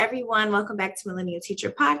everyone. Welcome back to Millennial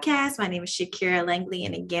Teacher Podcast. My name is Shakira Langley,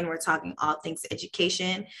 and again, we're talking all things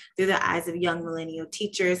education through the eyes of young millennial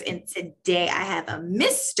teachers. And today I have a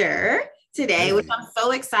Mr. today, which I'm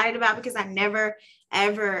so excited about because I never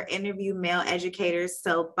ever interview male educators.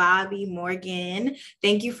 So Bobby Morgan,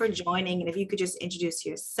 thank you for joining. And if you could just introduce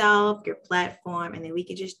yourself, your platform, and then we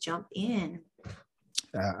could just jump in.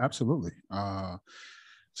 Absolutely.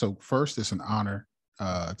 So first, it's an honor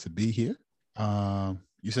to be here.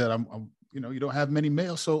 You said I'm you don't have many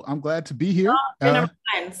males, so I'm glad to be here.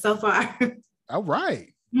 So far. All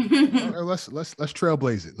right. Let's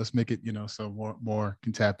trailblaze it. Let's make it, so more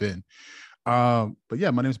can tap in. But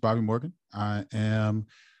yeah, my name is Bobby Morgan. I am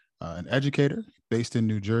an educator based in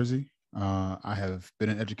New Jersey. I have been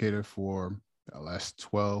an educator for the last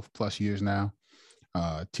 12 plus years now.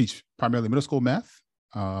 Teach primarily middle school math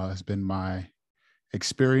has been my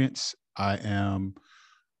experience. I am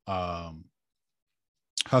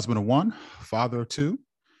husband of one, father of two,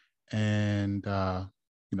 and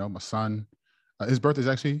my son, his birthday is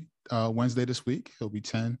actually Wednesday this week. He'll be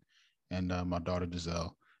 10, and my daughter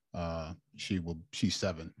Giselle, she's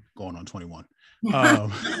 7, going on 21.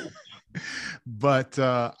 But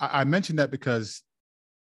I mentioned that because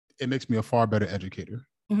it makes me a far better educator,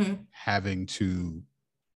 having to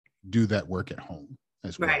do that work at home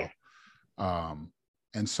as well. Right.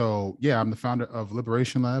 And so, yeah, I'm the founder of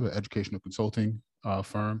Liberation Lab, an educational consulting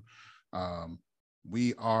firm.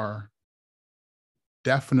 We are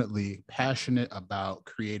definitely passionate about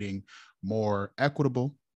creating more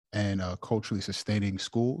equitable and culturally sustaining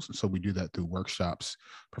schools. And so we do that through workshops,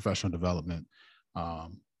 professional development,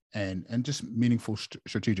 and just meaningful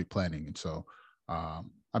strategic planning. And so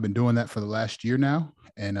I've been doing that for the last year now,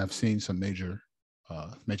 and I've seen some major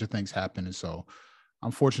things happen. And so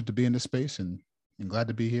I'm fortunate to be in this space and glad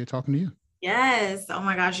to be here talking to you. Yes. Oh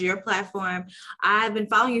my gosh, your platform. I've been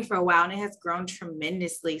following you for a while and it has grown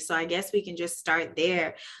tremendously. So I guess we can just start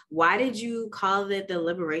there. Why did you call it the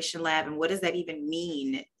Liberation Lab, and what does that even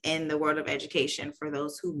mean in the world of education for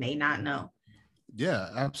those who may not know? Yeah,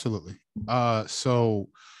 absolutely. So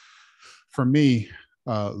for me,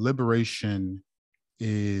 liberation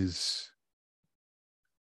is,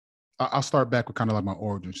 I'll start back with kind of like my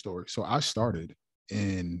origin story. So I started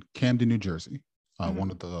in Camden, New Jersey, one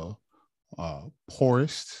of the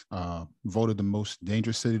poorest, voted the most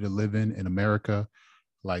dangerous city to live in America,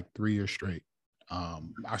 like 3 years straight.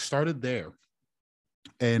 I started there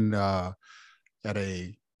and at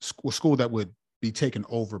a school that would be taken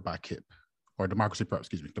over by KIPP, or Democracy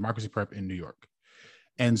Prep in New York.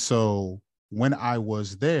 And so when I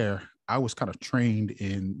was there, I was kind of trained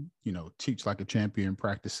in, teach like a champion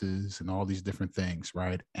practices and all these different things,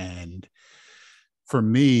 right? And for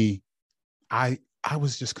me, I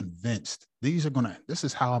was just convinced this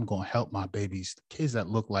is how I'm going to help my babies, kids that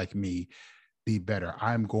look like me, be better.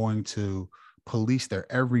 I'm going to police their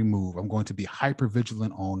every move. I'm going to be hyper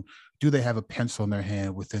vigilant on, do they have a pencil in their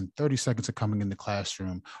hand within 30 seconds of coming in the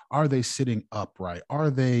classroom? Are they sitting upright?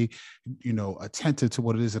 Are they, attentive to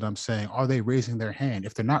what it is that I'm saying? Are they raising their hand?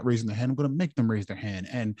 If they're not raising their hand, I'm going to make them raise their hand.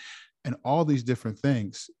 And all these different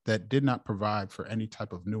things that did not provide for any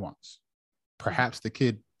type of nuance. Perhaps the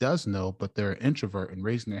kid does know, but they're an introvert, and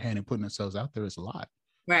raising their hand and putting themselves out there is a lot.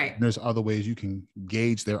 Right. And there's other ways you can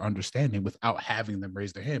gauge their understanding without having them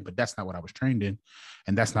raise their hand, but that's not what I was trained in.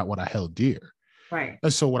 And that's not what I held dear. Right.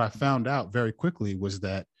 And so what I found out very quickly was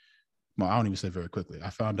that, well, I don't even say very quickly.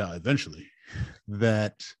 I found out eventually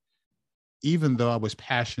that even though I was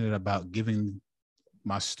passionate about giving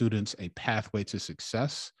my students a pathway to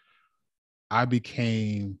success, I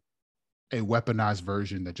became a weaponized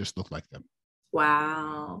version that just looked like them.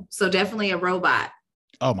 Wow. So definitely a robot.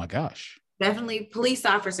 Oh my gosh. Definitely police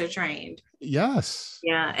officer trained. Yes.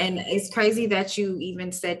 Yeah. And it's crazy that you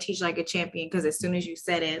even said teach like a champion, because as soon as you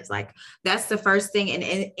said it, it's like, that's the first thing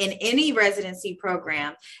in any residency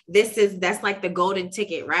program. That's like the golden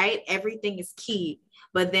ticket, right? Everything is key.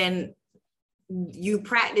 But then you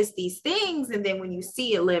practice these things, and then when you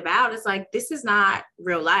see it live out, it's like, this is not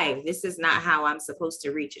real life. This is not how I'm supposed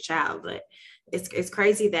to reach a child. But it's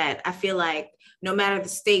crazy that I feel like no matter the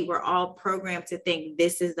state, we're all programmed to think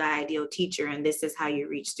this is the ideal teacher and this is how you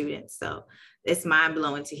reach students. So it's mind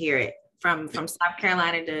blowing to hear it from South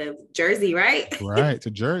Carolina to Jersey, right? Right, to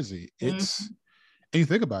Jersey. It's, and you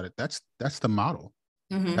think about it, that's the model.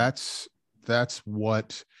 That's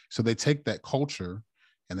what, so they take that culture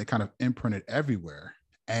and they kind of imprint it everywhere.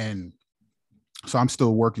 And so I'm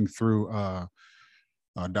still working through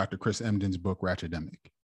Dr. Chris Emdin's book, Ratchetdemic.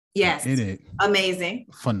 Yes. In it, amazing.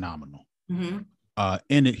 Phenomenal. In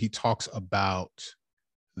it, he talks about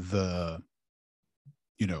the,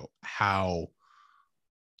 how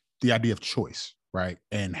the idea of choice, right?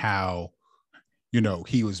 And how,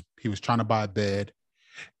 he was trying to buy a bed,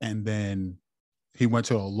 and then he went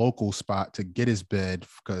to a local spot to get his bed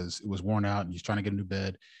because it was worn out and he's trying to get a new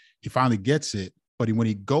bed. He finally gets it, but when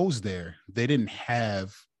he goes there, they didn't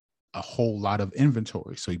have a whole lot of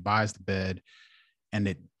inventory. So he buys the bed and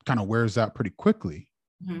it kind of wears out pretty quickly.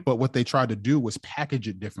 Mm-hmm. But what they tried to do was package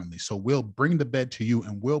it differently. So we'll bring the bed to you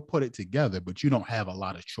and we'll put it together, but you don't have a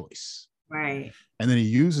lot of choice. Right. And then he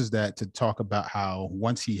uses that to talk about how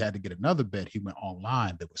once he had to get another bed, he went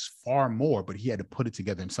online. There was far more, but he had to put it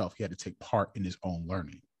together himself. He had to take part in his own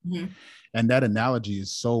learning. Mm-hmm. And that analogy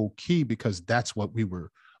is so key because that's what we were,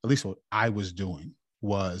 at least what I was doing,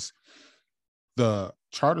 was the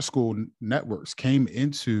charter school networks came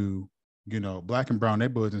into, Black and brown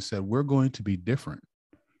neighborhoods and said, we're going to be different.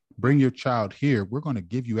 Bring your child here. We're going to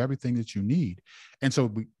give you everything that you need. And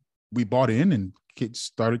so we bought in, and kids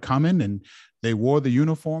started coming, and they wore the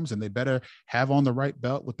uniforms, and they better have on the right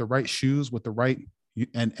belt with the right shoes, with the right,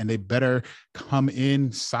 and they better come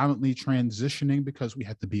in silently transitioning, because we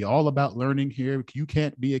have to be all about learning here. You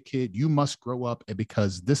can't be a kid. You must grow up, and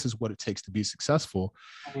because this is what it takes to be successful.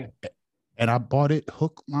 And I bought it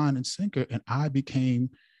hook, line, and sinker. And I became,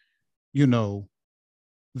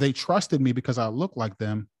 they trusted me because I looked like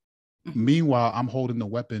them. Mm-hmm. Meanwhile, I'm holding the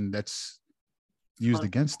weapon that's used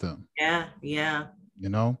against them. Yeah. Yeah.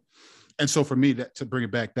 And so for me, to bring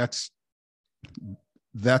it back, that's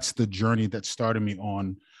the journey that started me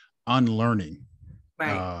on unlearning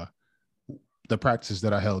the practices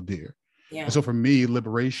that I held dear. Yeah. And so for me,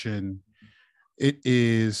 liberation, it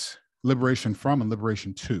is liberation from and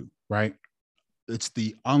liberation to, right? It's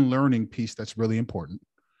the unlearning piece that's really important.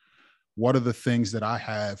 What are the things that I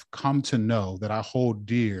have come to know that I hold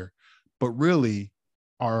dear, but really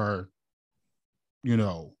are,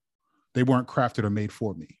 they weren't crafted or made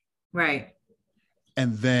for me. Right.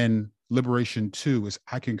 And then liberation two is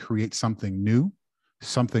I can create something new,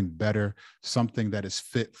 something better, something that is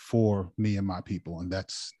fit for me and my people. And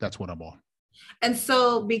that's what I'm on. And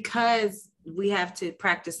so because we have to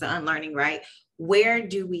practice the unlearning, right? Where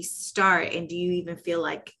do we start? And do you even feel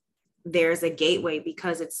like there's a gateway,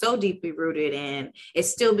 because it's so deeply rooted and it's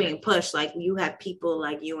still being pushed? Like, you have people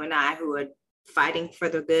like you and I who are fighting for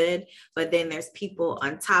the good, but then there's people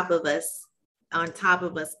on top of us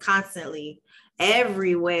constantly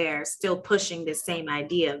everywhere, still pushing the same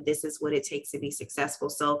idea of this is what it takes to be successful.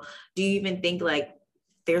 So do you even think like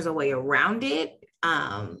there's a way around it?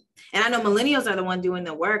 And I know millennials are the one doing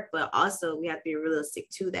the work, but also we have to be realistic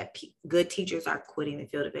too, that good teachers are quitting the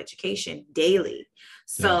field of education daily.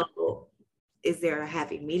 So Is there a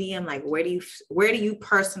happy medium? Like, where do you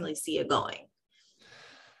personally see it going?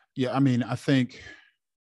 Yeah, I mean, I think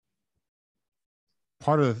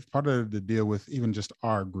part of the deal with even just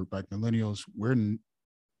our group, like millennials,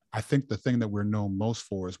 I think the thing that we're known most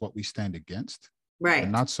for is what we stand against, right?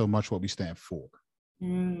 And not so much what we stand for.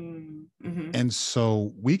 Mm-hmm. And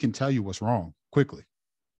so we can tell you what's wrong quickly,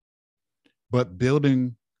 but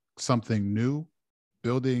building something new,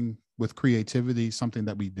 building with creativity, something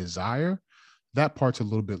that we desire, that part's a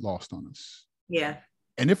little bit lost on us. Yeah.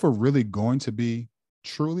 And if we're really going to be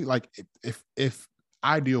truly, like, if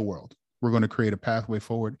ideal world, we're going to create a pathway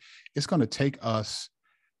forward, it's going to take us,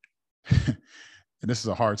 and this is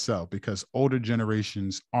a hard sell because older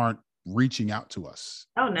generations aren't reaching out to us.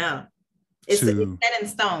 Oh no. It's set in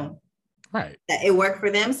stone. Right. That it worked for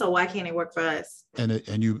them, so why can't it work for us?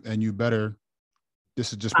 And you better,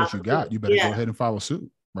 this is just what you got. You better go ahead and follow suit,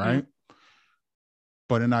 right? Mm-hmm.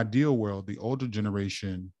 But in ideal world, the older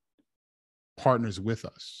generation partners with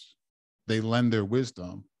us. They lend their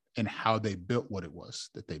wisdom in how they built what it was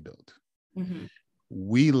that they built. Mm-hmm.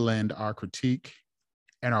 We lend our critique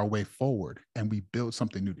and our way forward, and we build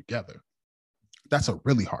something new together. That's a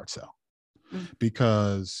really hard sell,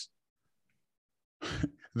 because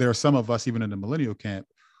there are some of us, even in the millennial camp,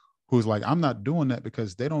 who's like, I'm not doing that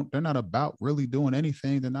because they're not about really doing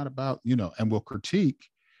anything. They're not about, and we'll critique,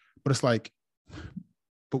 but it's like,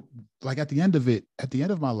 but like at the end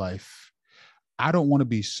of my life, I don't want to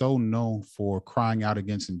be so known for crying out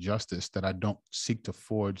against injustice that I don't seek to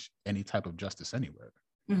forge any type of justice anywhere.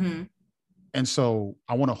 Mm-hmm. And so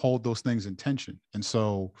I want to hold those things in tension. And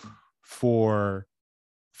so for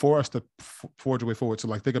us to forge a way forward, so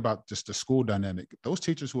like think about just the school dynamic, those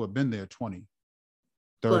teachers who have been there 20,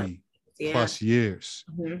 30 plus years,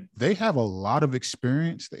 mm-hmm. they have a lot of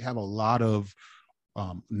experience. They have a lot of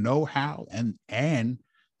know-how, and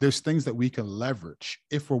there's things that we can leverage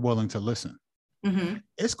if we're willing to listen. Mm-hmm.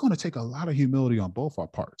 It's going to take a lot of humility on both our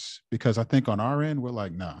parts, because I think on our end, we're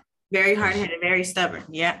like, nah. Very hard-headed, very stubborn.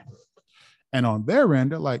 Yeah. And on their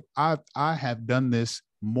end, they're like, I have done this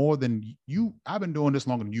more than you. I've been doing this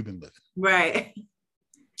longer than you've been living. Right.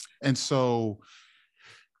 And so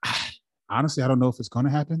honestly, I don't know if it's going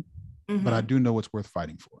to happen, but I do know it's worth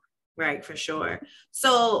fighting for. Right, for sure.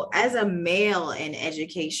 So as a male in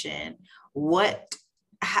education,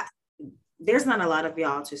 there's not a lot of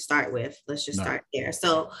y'all to start with. Let's just start there.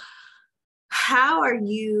 So how are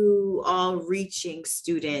you all reaching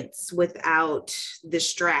students without the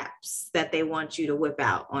straps that they want you to whip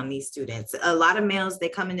out on these students? A lot of males, they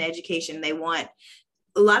come into education, a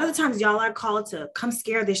lot of the times y'all are called to come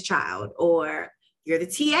scare this child, or you're the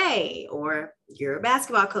TA, or you're a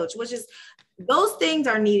basketball coach, which is, those things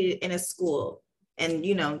are needed in a school. And,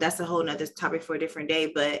 that's a whole nother topic for a different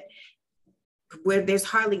day, but where there's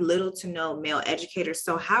hardly little to no male educators.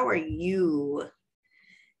 So how are you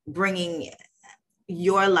bringing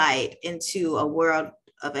your light into a world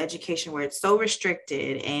of education where it's so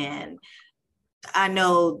restricted? And I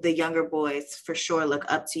know the younger boys for sure look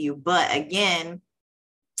up to you, but again,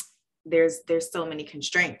 there's so many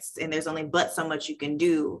constraints, and there's only but so much you can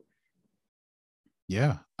do.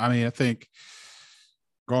 Yeah. I mean, I think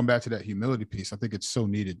going back to that humility piece, I think it's so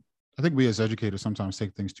needed. I think we as educators sometimes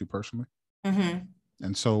take things too personally.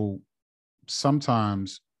 And so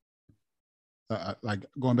sometimes, like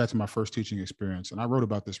going back to my first teaching experience, and I wrote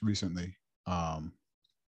about this recently,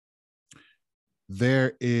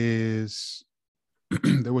 there was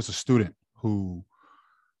a student who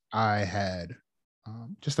I had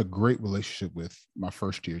just a great relationship with my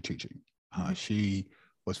first year teaching. She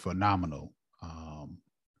was phenomenal.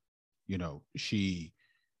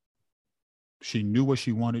 She knew what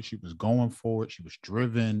she wanted. She was going for it. She was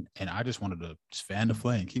driven. And I just wanted to just fan the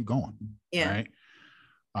flame and keep going. Yeah.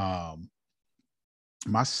 Right.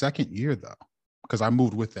 My second year though, because I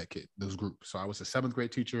moved with those groups. So I was a 7th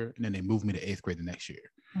grade teacher, and then they moved me to 8th grade the next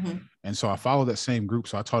year. And so I followed that same group.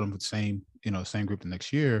 So I taught them the same group the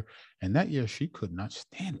next year. And that year she could not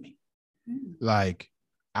stand me. Like,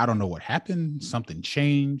 I don't know what happened. Something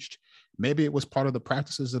changed. Maybe it was part of the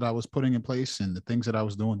practices that I was putting in place and the things that I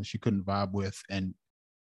was doing that she couldn't vibe with. And,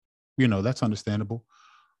 that's understandable.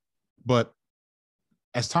 But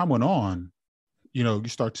as time went on, you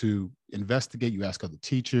start to investigate, you ask other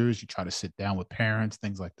teachers, you try to sit down with parents,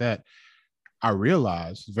 things like that. I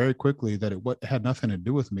realized very quickly that it had nothing to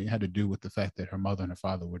do with me. It had to do with the fact that her mother and her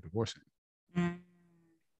father were divorcing.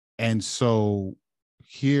 And so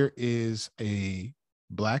here is a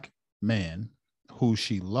Black man who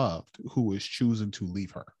she loved, who was choosing to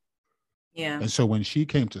leave her. Yeah. And so when she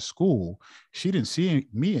came to school, she didn't see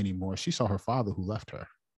me anymore. She saw her father who left her.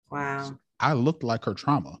 Wow. So I looked like her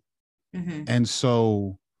trauma. And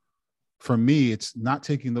so for me, it's not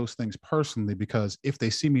taking those things personally, because if they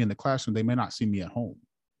see me in the classroom, they may not see me at home.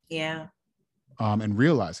 Yeah. And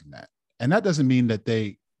realizing that. And that doesn't mean that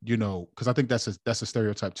they, because I think that's a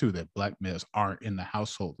stereotype too, that Black males aren't in the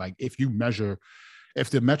household. Like if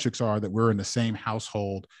the metrics are that we're in the same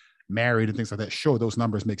household, married and things like that, sure, those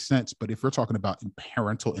numbers make sense. But if we're talking about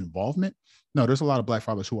parental involvement, no, there's a lot of Black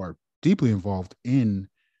fathers who are deeply involved in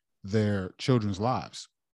their children's lives.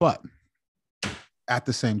 But at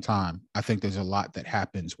the same time, I think there's a lot that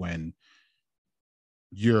happens when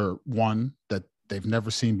you're, one, that they've never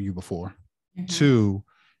seen you before. Two,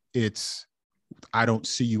 it's, I don't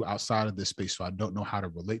see you outside of this space, so I don't know how to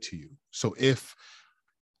relate to you. So if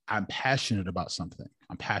I'm passionate about something,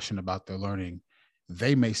 I'm passionate about their learning,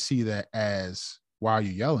 they may see that as, why are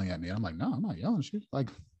you yelling at me? And I'm like, no, I'm not yelling at you. Like,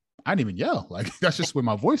 I didn't even yell. Like, that's just where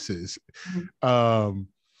my voice is. So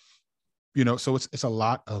it's a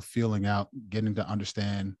lot of feeling out, getting to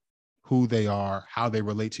understand who they are, how they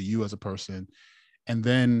relate to you as a person. And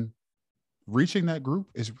then reaching that group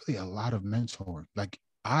is really a lot of mentoring. Like,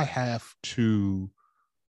 I have to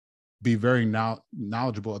be very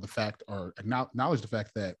knowledgeable of the fact, or acknowledge the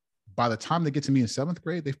fact that by the time they get to me in 7th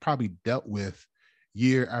grade, they've probably dealt with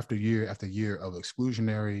year after year after year of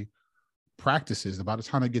exclusionary practices. And by the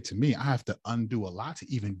time they get to me, I have to undo a lot to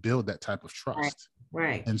even build that type of trust.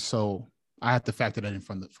 Right. And so I have to factor that in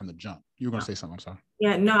from the jump. You were going to say something, I'm sorry.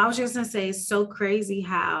 Yeah, no, I was just going to say, it's so crazy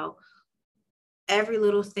how every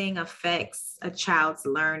little thing affects a child's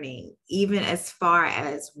learning, even as far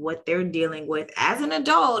as what they're dealing with as an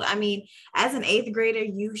adult. I mean, as an 8th grader,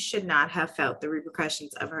 you should not have felt the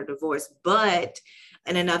repercussions of her divorce. But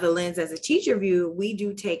in another lens, as a teacher view, we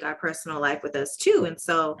do take our personal life with us too. And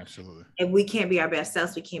so absolutely, if we can't be our best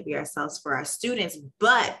selves, we can't be ourselves for our students.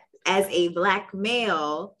 But as a Black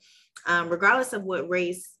male, regardless of what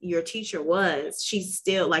race your teacher was, she's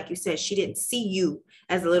still, like you said, she didn't see you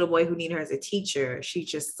as a little boy who needed her as a teacher. She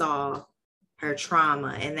just saw her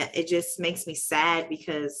trauma. And that, it just makes me sad,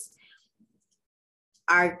 because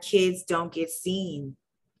our kids don't get seen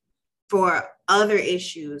for other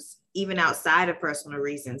issues, even outside of personal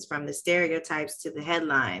reasons, from the stereotypes to the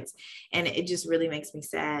headlines. And it just really makes me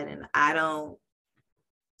sad. And I don't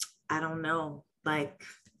know, like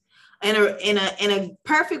in a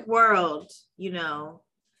perfect world, you know,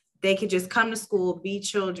 they could just come to school, be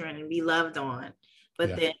children, and be loved on.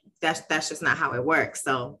 But then that's just not how it works.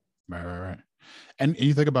 So right. And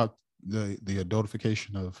you think about the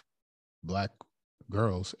adultification of Black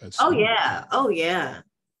girls at school. Oh yeah.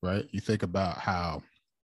 Right. You think about how,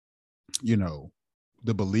 you know,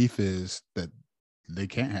 the belief is that they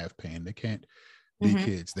can't have pain. They can't be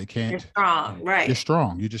kids. They can't. They're strong, right? You're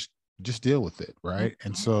strong. You just deal with it, right?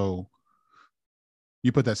 And so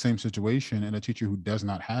you put that same situation in a teacher who does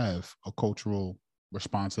not have a cultural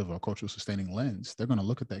responsive or cultural sustaining lens. They're going to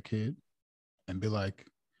look at that kid and be like,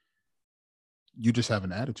 you just have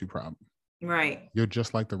an attitude problem. Right. You're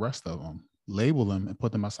just like the rest of them. Label them and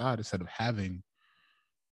put them aside instead of having,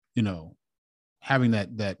 you know, having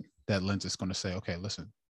that lens that's going to say, okay,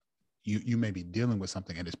 listen, you may be dealing with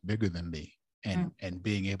something and it's bigger than me, and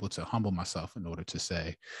being able to humble myself in order to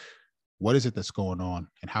say, what is it that's going on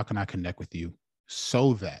and how can I connect with you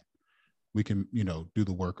so that we can, you know, do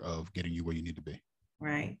the work of getting you where you need to be.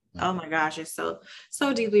 Right. Yeah. Oh my gosh, it's so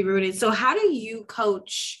deeply rooted. So how do you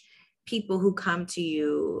coach people who come to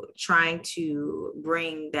you trying to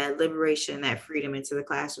bring that liberation, that freedom into the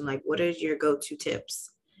classroom? Like, what are your go-to tips?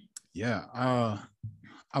 Yeah.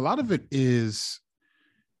 A lot of it is,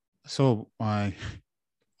 so my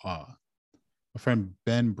friend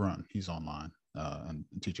Ben Brunn, he's online on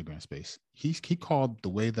Teacher Grant Space. He called the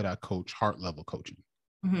way that I coach heart level coaching.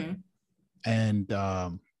 Mm-hmm. And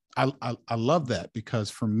I love that, because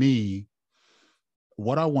for me,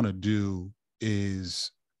 what I want to do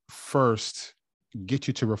is first get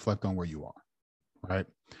you to reflect on where you are, right?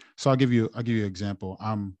 So I'll give you an example.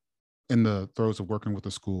 I'm in the throes of working with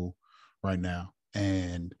a school right now,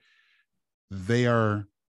 and they are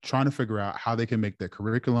trying to figure out how they can make their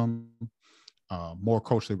curriculum more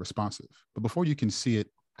culturally responsive. But before you can see it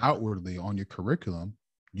outwardly on your curriculum,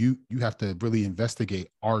 you have to really investigate,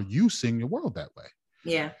 are you seeing the world that way?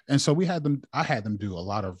 Yeah. And so I had them do a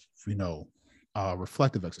lot of, you know,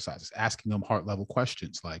 reflective exercises, asking them heart level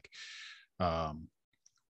questions. Like, for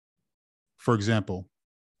example,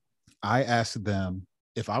 I asked them,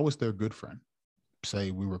 if I was their good friend,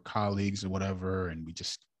 say we were colleagues or whatever, and we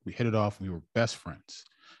hit it off, and we were best friends.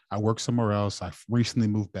 I work somewhere else. I recently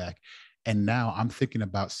moved back, and now I'm thinking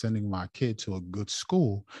about sending my kid to a good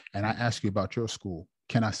school. And I ask you about your school.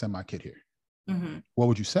 Can I send my kid here? Mm-hmm. What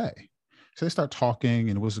would you say? So they start talking,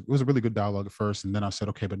 and it was a really good dialogue at first. And then I said,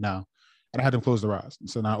 okay, but now, and I had them close their eyes. And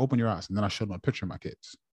so now open your eyes. And then I showed them a picture of my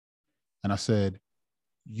kids. And I said,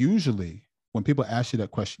 usually when people ask you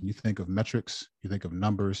that question, you think of metrics, you think of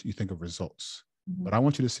numbers, you think of results. Mm-hmm. But I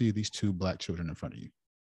want you to see these two Black children in front of you.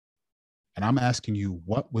 And I'm asking you,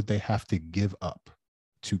 what would they have to give up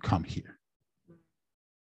to come here?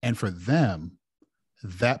 And for them,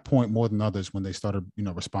 that point, more than others, when they started, you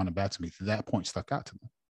know, responding back to me, that point stuck out to them,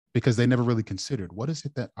 because they never really considered, what is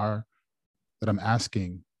it that I'm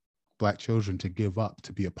asking Black children to give up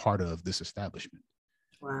to be a part of this establishment?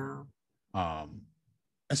 Wow.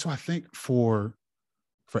 And so I think for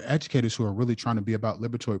educators who are really trying to be about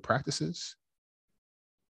liberatory practices,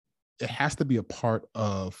 it has to be a part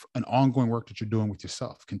of an ongoing work that you're doing with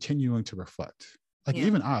yourself, continuing to reflect. Like,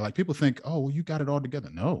 even people think, oh, well, you got it all together.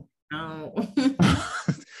 No.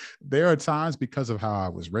 There are times, because of how I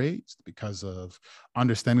was raised, because of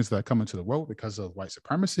understandings that I come into the world, because of white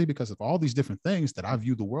supremacy, because of all these different things, that I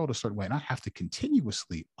view the world a certain way, and I have to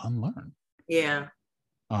continuously unlearn. Yeah.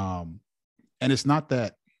 And it's not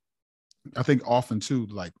that, I think often too,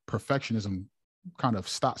 like, perfectionism kind of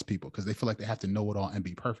stops people because they feel like they have to know it all and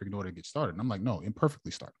be perfect in order to get started. And I'm like, no,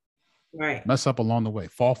 imperfectly start. Right. Mess up along the way,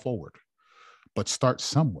 fall forward, but start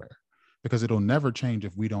somewhere, because it'll never change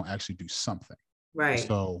if we don't actually do something. Right.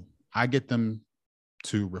 So I get them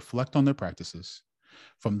to reflect on their practices.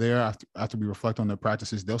 From there, after we reflect on their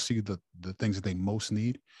practices, they'll see the things that they most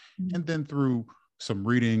need. Mm-hmm. And then through some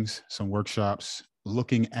readings, some workshops,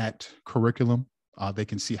 looking at curriculum, they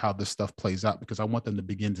can see how this stuff plays out, because I want them to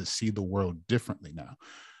begin to see the world differently now.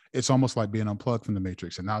 It's almost like being unplugged from the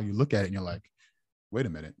matrix. And now you look at it and you're like, wait a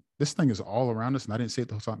minute, this thing is all around us and I didn't see it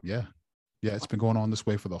the whole time. Yeah, it's been going on this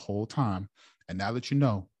way for the whole time. And now that you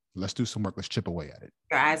know, let's do some work. Let's chip away at it.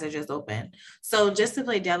 Your eyes are just open. So just to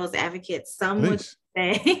play devil's advocate, some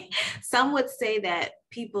would say that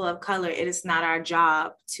people of color, it is not our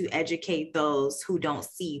job to educate those who don't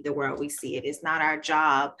see the world we see. It is not our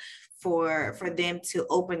job for them to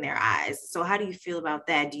open their eyes. So how do you feel about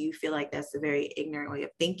that? Do you feel like that's a very ignorant way of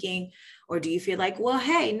thinking? Or do you feel like, well,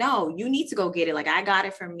 hey, no, you need to go get it. Like, I got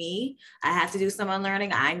it from me. I have to do some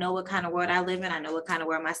unlearning. I know what kind of world I live in. I know what kind of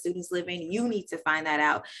world my students live in. You need to find that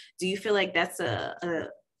out. Do you feel like that's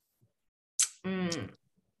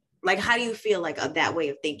like, how do you feel like that way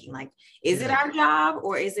of thinking? Like, is it our job,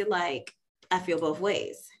 or is it like, I feel both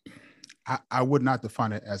ways? I would not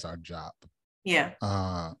define it as our job. Yeah.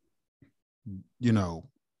 You know,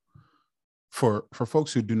 for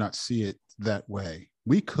folks who do not see it that way,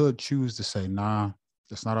 we could choose to say, nah,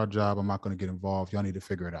 that's not our job. I'm not going to get involved. Y'all need to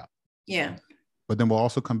figure it out. Yeah. But then we'll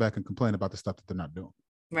also come back and complain about the stuff that they're not doing.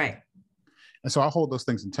 Right. And so I hold those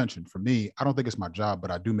things in tension. For me, I don't think it's my job,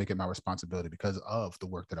 but I do make it my responsibility because of the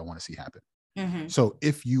work that I want to see happen. Mm-hmm. So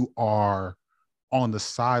if you are on the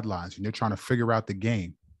sidelines and you're trying to figure out the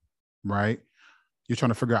game, right? You're trying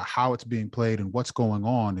to figure out how it's being played and what's going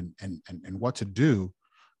on and what to do.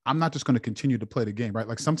 I'm not just going to continue to play the game, right?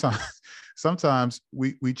 Like sometimes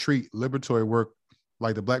we treat liberatory work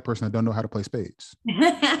like the Black person that don't know how to play spades.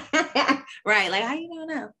 Right. Like, how you don't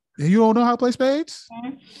know? You don't know how to play spades?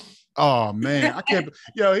 Mm-hmm. Oh man, I can't.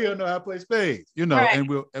 He don't know how to play spades. Right. and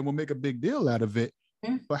we'll make a big deal out of it.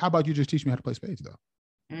 Mm-hmm. But how about you just teach me how to play spades, though?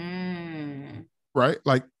 Right?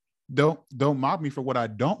 Like, don't mob me for what I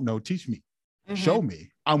don't know. Teach me. Mm-hmm. Show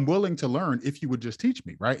me. I'm willing to learn if you would just teach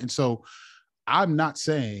me, right? And so I'm not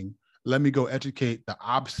saying, let me go educate the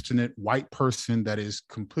obstinate white person that is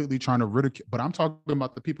completely trying to ridicule, but I'm talking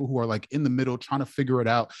about the people who are like in the middle, trying to figure it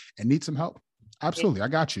out and need some help. Absolutely. I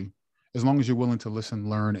got you. As long as you're willing to listen,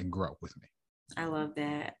 learn, and grow with me. I love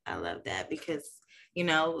that. I love that because,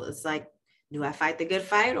 it's like, do I fight the good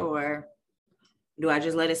fight or do I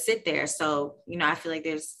just let it sit there? So, I feel like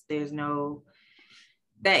there's no,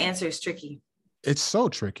 that answer is tricky. It's so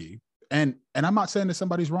tricky. And I'm not saying that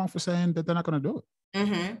somebody's wrong for saying that they're not going to do it.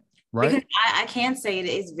 Mm-hmm. Right? Because I can say it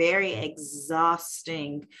is very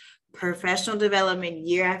exhausting. Professional development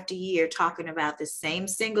year after year, talking about the same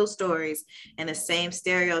single stories and the same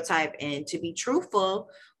stereotype. And to be truthful,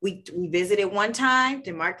 we visit it one time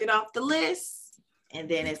to mark it off the list, and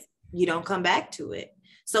then you don't come back to it.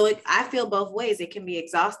 So I feel both ways. It can be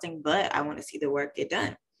exhausting, but I want to see the work get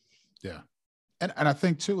done. Yeah. And I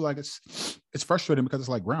think too, like it's frustrating because it's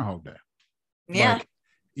like Groundhog Day. Yeah. Like,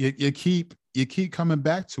 you keep coming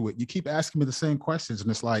back to it. You keep asking me the same questions, and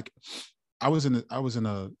it's like I was in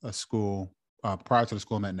a school prior to the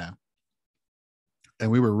school I'm at now, and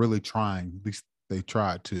we were really trying. At least they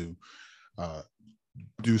tried to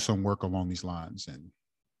do some work along these lines and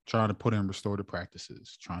trying to put in restorative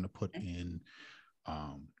practices, trying to put in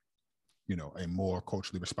a more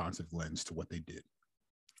culturally responsive lens to what they did.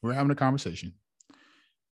 We're having a conversation,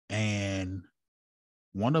 and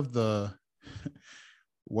one of the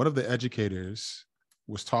educators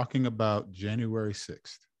was talking about January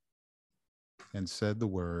 6th and said the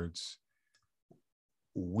words,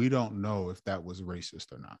 "We don't know if that was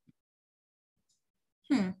racist or not."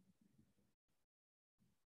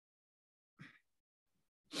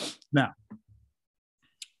 Now,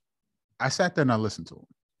 I sat there and I listened to him.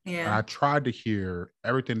 Yeah. And I tried to hear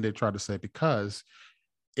everything they tried to say because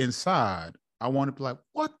inside I wanted to be like,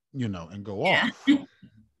 what? And go off.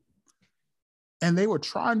 And they were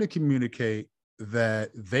trying to communicate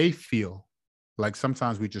that they feel like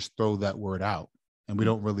sometimes we just throw that word out and we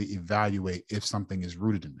don't really evaluate if something is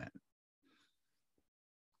rooted in that.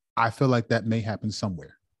 I feel like that may happen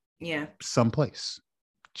somewhere. Yeah. Someplace.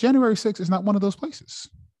 January 6th is not one of those places.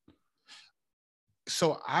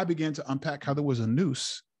 So I began to unpack how there was a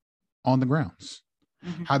noose on the grounds,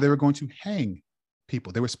 how they were going to hang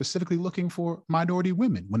people. They were specifically looking for minority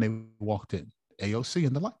women when they walked in, AOC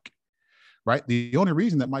and the like, right? The only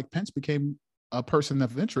reason that Mike Pence became a person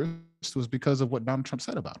of interest was because of what Donald Trump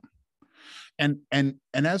said about him. And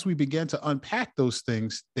as we began to unpack those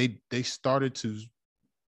things, they started to,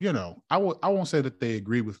 I won't say that they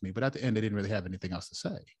agreed with me, but at the end, they didn't really have anything else to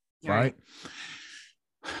say, right?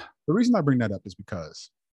 The reason I bring that up is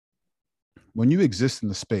because when you exist in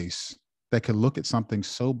the space that can look at something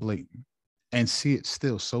so blatant and see it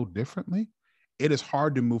still so differently, it is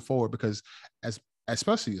hard to move forward because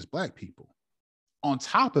especially as Black people, on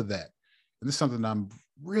top of that, and this is something that I'm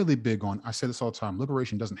really big on, I say this all the time,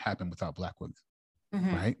 liberation doesn't happen without Black women,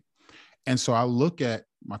 right? And so I look at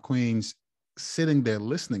my queens sitting there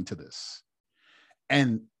listening to this,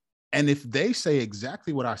 and if they say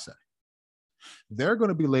exactly what I say, they're going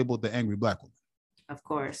to be labeled the angry Black woman. Of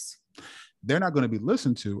course. They're not going to be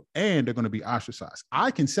listened to, and they're going to be ostracized.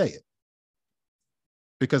 I can say it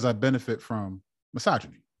because I benefit from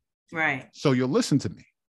misogyny. Right. So you'll listen to me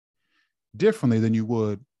differently than you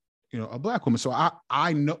would a Black woman. So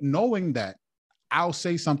I know, knowing that, I'll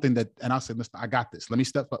say something that, and I'll say, listen, I got this. Let me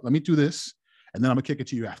step up. Let me do this. And then I'm gonna kick it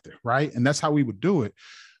to you after. Right. And that's how we would do it.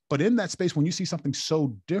 But in that space, when you see something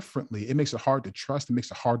so differently, it makes it hard to trust. It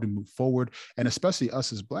makes it hard to move forward. And especially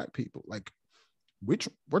us as Black people, like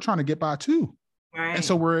we're trying to get by too. Right. And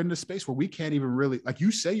so we're in this space where we can't even really, like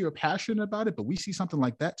you say, you're passionate about it, but we see something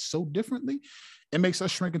like that so differently. It makes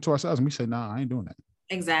us shrink into ourselves and we say, nah, I ain't doing that.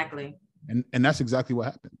 Exactly. And that's exactly what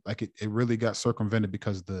happened. Like it really got circumvented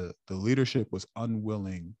because the leadership was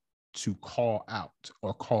unwilling to call out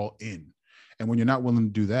or call in. And when you're not willing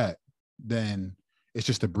to do that, then it's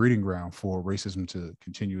just a breeding ground for racism to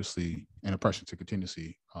continuously and oppression to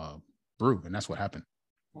continuously brew. And that's what happened.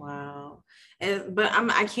 Wow. But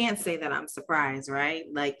I can't say that I'm surprised, right?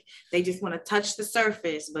 Like they just want to touch the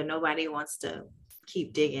surface, but nobody wants to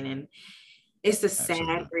keep digging. And it's a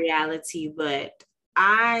sad reality, but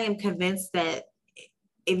I am convinced that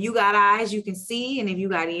if you got eyes, you can see, and if you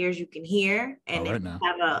got ears, you can hear. And if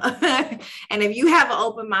you have an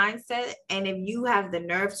open mindset, and if you have the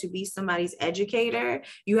nerve to be somebody's educator,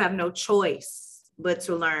 you have no choice but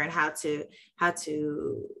to learn how to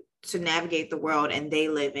navigate the world and they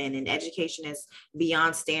live in. And education is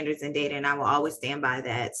beyond standards and data, and I will always stand by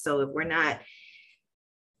that. So if we're not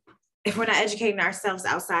educating ourselves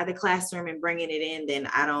outside the classroom and bringing it in, then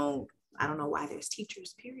I don't know why there's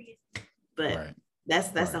teachers, period. But right.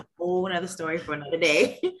 That's a whole other story for another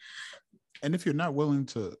day. And if you're not willing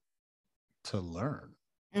to learn,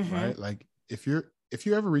 mm-hmm. right? Like if you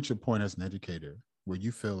ever reach a point as an educator where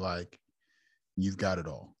you feel like you've got it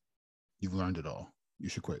all, you've learned it all, you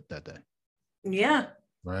should quit that day. Yeah.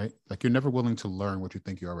 Right? Like you're never willing to learn what you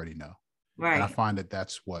think you already know. Right. And I find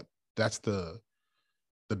that's the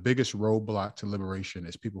biggest roadblock to liberation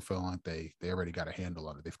is people feel like they already got a handle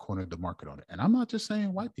on it. They've cornered the market on it. And I'm not just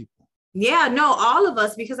saying white people. Yeah, no, all of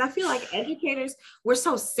us, because I feel like educators, we're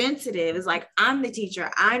so sensitive. It's like, I'm the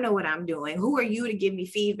teacher. I know what I'm doing. Who are you to give me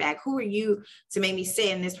feedback? Who are you to make me sit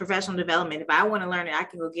in this professional development? If I want to learn it, I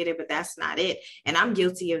can go get it, but that's not it. And I'm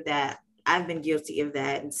guilty of that. I've been guilty of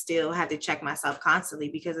that and still have to check myself constantly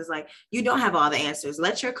because it's like, you don't have all the answers.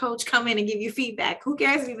 Let your coach come in and give you feedback. Who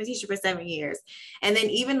cares if you've been teaching for 7 years? And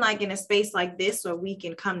then even like in a space like this where we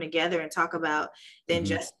can come together and talk about the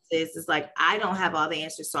injustices, it's like, I don't have all the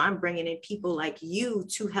answers. So I'm bringing in people like you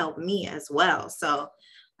to help me as well. So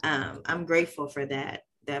I'm grateful for that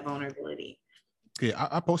vulnerability. Yeah,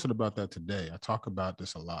 I posted about that today. I talk about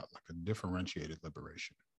this a lot, like a differentiated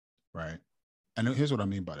liberation, right? And here's what I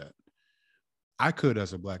mean by that. I could,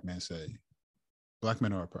 as a Black man, say, Black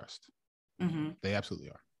men are oppressed. Mm-hmm. They absolutely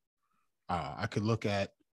are. I could look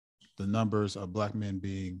at the numbers of Black men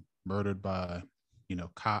being murdered by,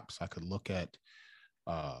 cops. I could look at,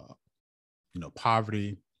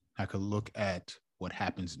 poverty. I could look at what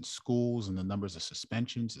happens in schools and the numbers of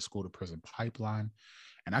suspensions, the school to prison pipeline.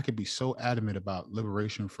 And I could be so adamant about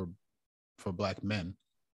liberation for Black men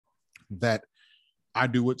that I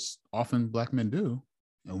do what's often Black men do.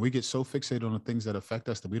 And we get so fixated on the things that affect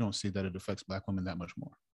us that we don't see that it affects Black women that much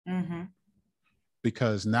more. Mm-hmm.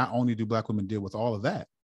 Because not only do Black women deal with all of that,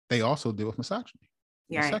 they also deal with misogyny,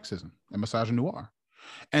 and sexism, and misogynoir.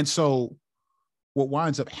 And so what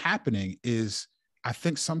winds up happening is, I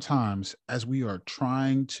think sometimes as we are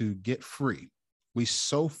trying to get free, we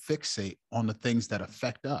so fixate on the things that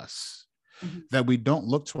affect us that we don't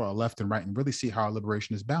look to our left and right and really see how our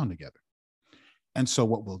liberation is bound together. And so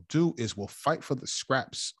what we'll do is we'll fight for the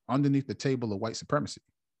scraps underneath the table of white supremacy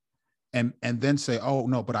and then say, oh,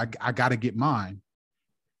 no, but I got to get mine.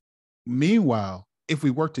 Meanwhile, if we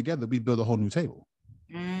work together, we build a whole new table.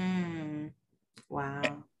 Wow.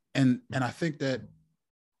 And I think that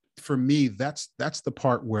for me, that's the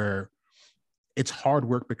part where it's hard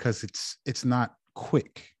work because it's not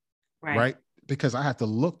quick, right? Because I have to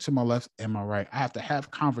look to my left and my right. I have to have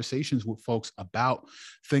conversations with folks about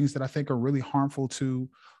things that I think are really harmful to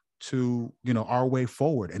our way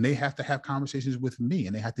forward. And they have to have conversations with me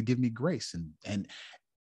and they have to give me grace.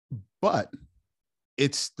 But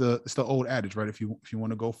it's the old adage, right? If you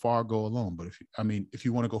want to go far, go alone. But if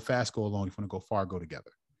you want to go fast, go alone. If you want to go far, go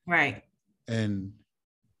together. Right. And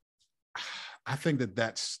I think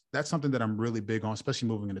that's something that I'm really big on, especially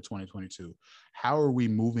moving into 2022. How are we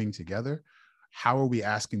moving together? How are we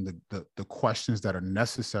asking the questions that are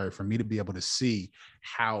necessary for me to be able to see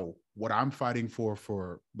how what I'm fighting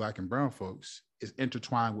for Black and brown folks is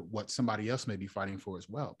intertwined with what somebody else may be fighting for as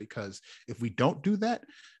well? Because if we don't do that,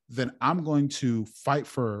 then I'm going to fight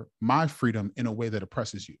for my freedom in a way that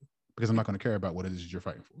oppresses you, because I'm not going to care about what it is you're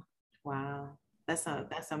fighting for. Wow. That's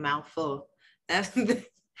a mouthful.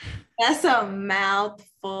 That's a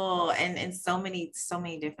mouthful, and so many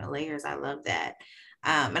different layers. I love that.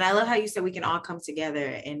 And I love how you said we can all come together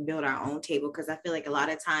and build our own table, because I feel like a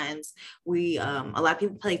lot of times a lot of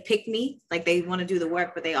people play pick me, like they want to do the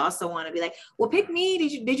work, but they also want to be like, well, pick me.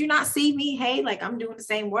 Did you not see me? Hey, like I'm doing the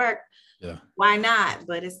same work. Yeah. Why not?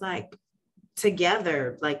 But it's like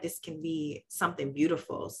together, like this can be something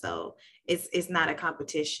beautiful. So it's not a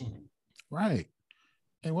competition. Right.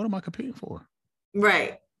 And what am I competing for?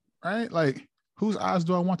 Right. Right. Like, whose eyes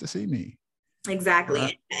do I want to see me? Exactly.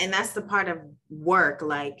 Right. And that's the part of work.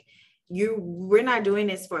 Like we're not doing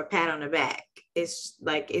this for a pat on the back. It's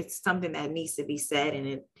like it's something that needs to be said,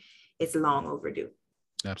 and it's long overdue.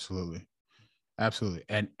 Absolutely. Absolutely.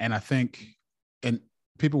 And I think, and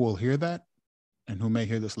people will hear that, and who may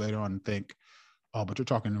hear this later on and think, oh, but you're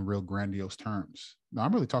talking in real grandiose terms. No,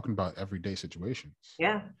 I'm really talking about everyday situations.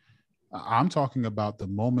 Yeah. I'm talking about the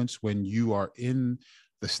moments when you are in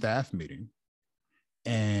the staff meeting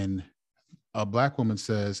and a Black woman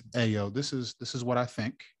says, hey, yo, this is what I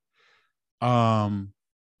think. And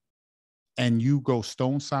you go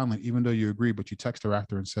stone silent, even though you agree, but you text her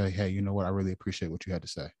after and say, hey, you know what? I really appreciate what you had to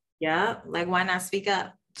say. Yeah. Like, why not speak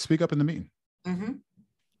up? Speak up in the meeting. Mm-hmm.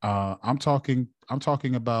 I'm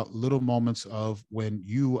talking about little moments of when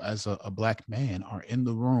you as a Black man are in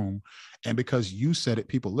the room, and because you said it,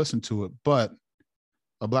 people listen to it, but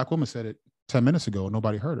a Black woman said it 10 minutes ago and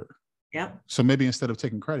nobody heard her. Yeah. So maybe instead of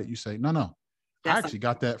taking credit, you say, no, I actually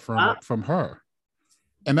got that from her.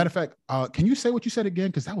 And matter of fact, can you say what you said again?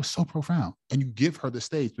 Because that was so profound. And you give her the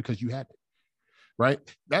stage because you had it, right?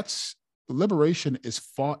 That's liberation is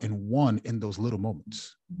fought and won in those little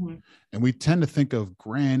moments. Mm-hmm. And we tend to think of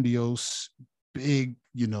grandiose, big,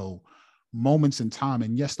 moments in time.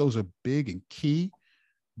 And yes, those are big and key,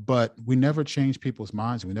 but we never change people's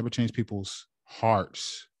minds. And we never change people's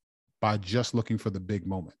hearts by just looking for the big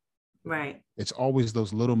moment. Right. It's always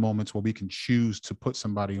those little moments where we can choose to put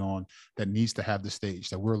somebody on that needs to have the stage,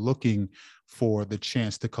 that we're looking for the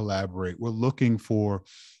chance to collaborate. We're looking for,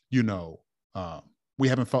 we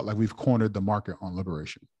haven't felt like we've cornered the market on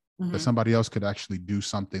liberation, that somebody else could actually do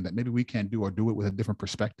something that maybe we can't do, or do it with a different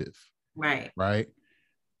perspective. Right. Right.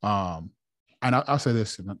 And I'll say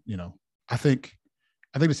this, and I think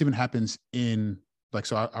this even happens in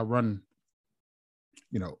so I run,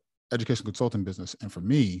 education consulting business. And for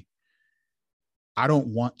me, I don't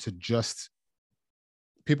want to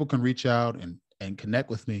people can reach out and connect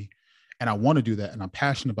with me. And I want to do that. And I'm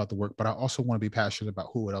passionate about the work, but I also want to be passionate about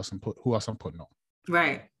who else I'm putting on.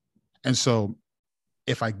 Right. And so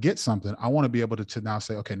if I get something, I want to be able to now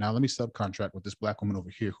say, okay, now let me subcontract with this Black woman over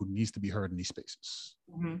here who needs to be heard in these spaces.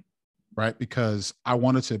 Mm-hmm. Right. Because I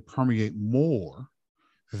wanted to permeate more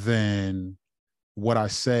than what I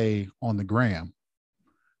say on the gram,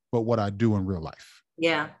 but what I do in real life.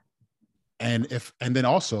 Yeah. And then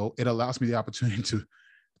also it allows me the opportunity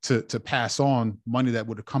to pass on money that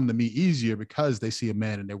would have come to me easier because they see a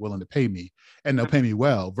man and they're willing to pay me, and they'll pay me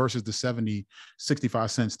well, versus the 70, 65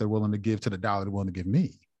 cents they're willing to give to the dollar they're willing to give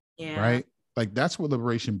me. Yeah. Right. Like that's where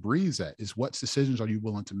liberation breathes at, is what decisions are you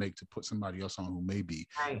willing to make to put somebody else on who may be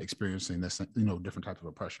experiencing this, different types of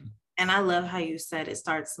oppression. And I love how you said it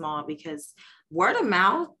starts small, because word of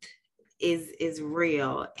mouth is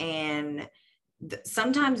real. And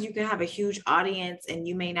sometimes you can have a huge audience and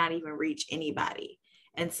you may not even reach anybody.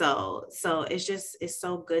 And so it's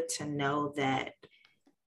so good to know that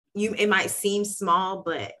it might seem small,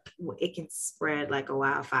 but it can spread like a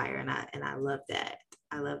wildfire. And I love that.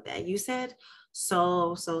 I love that. You said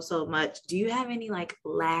so much. Do you have any like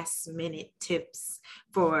last minute tips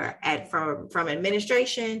from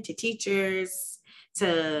administration to teachers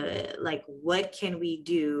to like, what can we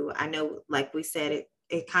do? I know, like we said,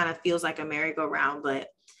 it kind of feels like a merry-go-round, but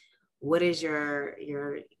what is your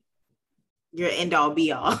end all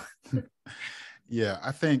be all? Yeah,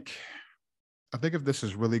 I think if this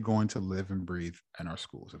is really going to live and breathe in our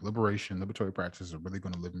schools, if liberatory practices are really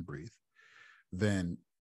going to live and breathe, then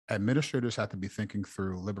administrators have to be thinking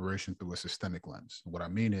through liberation through a systemic lens. What I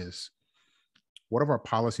mean is, what are our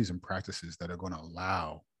policies and practices that are going to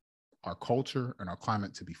allow our culture and our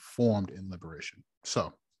climate to be formed in liberation?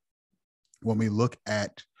 So when we look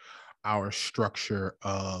at our structure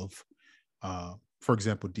of, for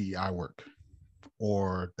example, DEI work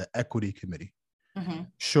or the equity committee,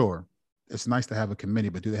 sure, it's nice to have a committee,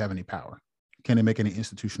 but do they have any power? Can they make any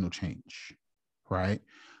institutional change? Right?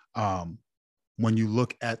 When you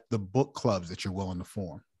look at the book clubs that you're willing to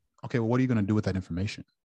form, okay, well, what are you going to do with that information?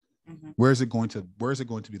 Where is it going to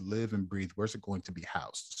be live and breathe? Where's it going to be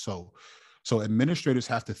housed? So administrators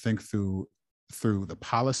have to think through the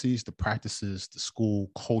policies, the practices, the school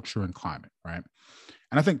culture and climate, right?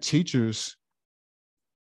 And I think teachers,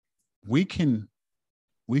 we can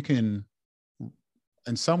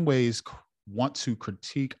in some ways want to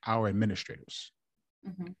critique our administrators.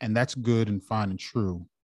 Mm-hmm. And that's good and fine and true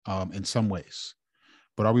in some ways.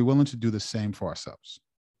 But are we willing to do the same for ourselves?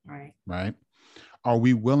 Right? Are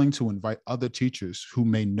we willing to invite other teachers who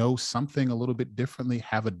may know something a little bit differently,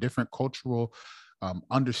 have a different cultural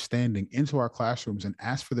understanding into our classrooms and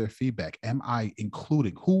ask for their feedback? Am I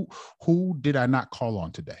including? Who did I not call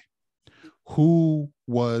on today? Who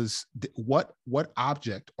was, what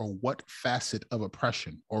object or what facet of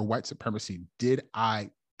oppression or white supremacy did I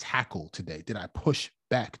tackle today? Did I push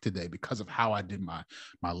back today because of how I did my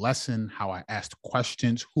lesson, how I asked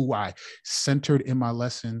questions, who I centered in my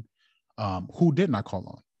lesson? Who didn't I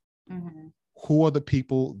call on? Mm-hmm. Who are the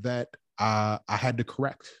people that I had to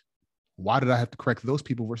correct? Why did I have to correct those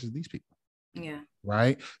people versus these people? Yeah.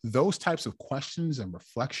 Right. Those types of questions and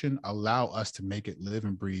reflection allow us to make it live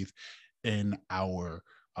and breathe in our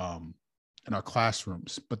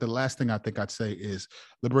classrooms. But the last thing I think I'd say is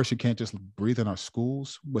liberation can't just breathe in our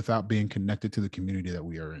schools without being connected to the community that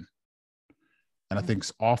we are in. And I think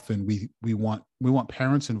often we want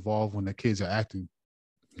parents involved when the kids are acting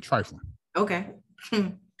trifling. Okay.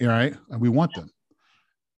 Right. And we want them.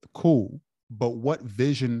 Cool. But what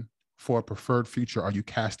vision for a preferred future are you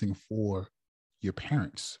casting for your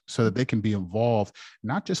parents so that they can be involved,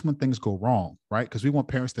 not just when things go wrong, right? Because we want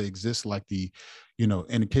parents to exist like the, in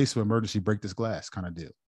the case of emergency, break this glass kind of deal.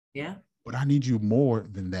 Yeah. But I need you more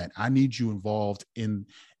than that. I need you involved in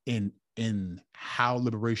how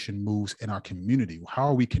liberation moves in our community. How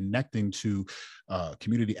are we connecting to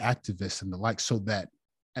community activists and the like, so that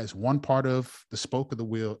as one part of the spoke of the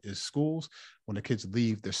wheel is schools, when the kids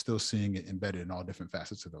leave, they're still seeing it embedded in all different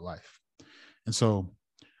facets of their life. And so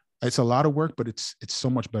it's a lot of work, but it's so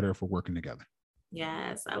much better if we're working together.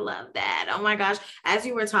 Yes, I love that. Oh my gosh. As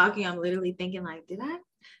you were talking, I'm literally thinking like, did I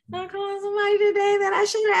not call somebody today that I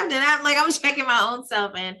should have? I'm checking my own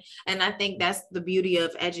self. And I think that's the beauty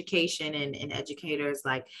of education and educators.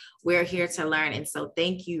 Like, we're here to learn. And so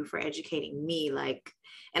thank you for educating me.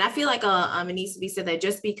 And I feel like it needs to be said that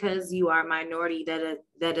just because you are a minority,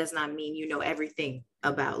 that does not mean you know everything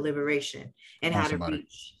about liberation and how to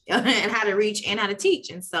reach and how to teach.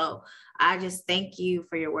 And so I just thank you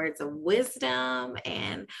for your words of wisdom.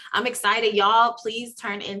 And I'm excited. Y'all, please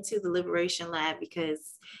turn into the Liberation Lab,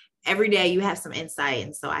 because every day you have some insight.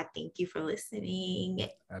 And so I thank you for listening.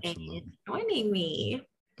 Absolutely. And joining me.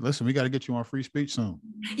 Listen, we got to get you on free speech soon.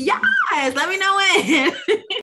 Yes, let me know when.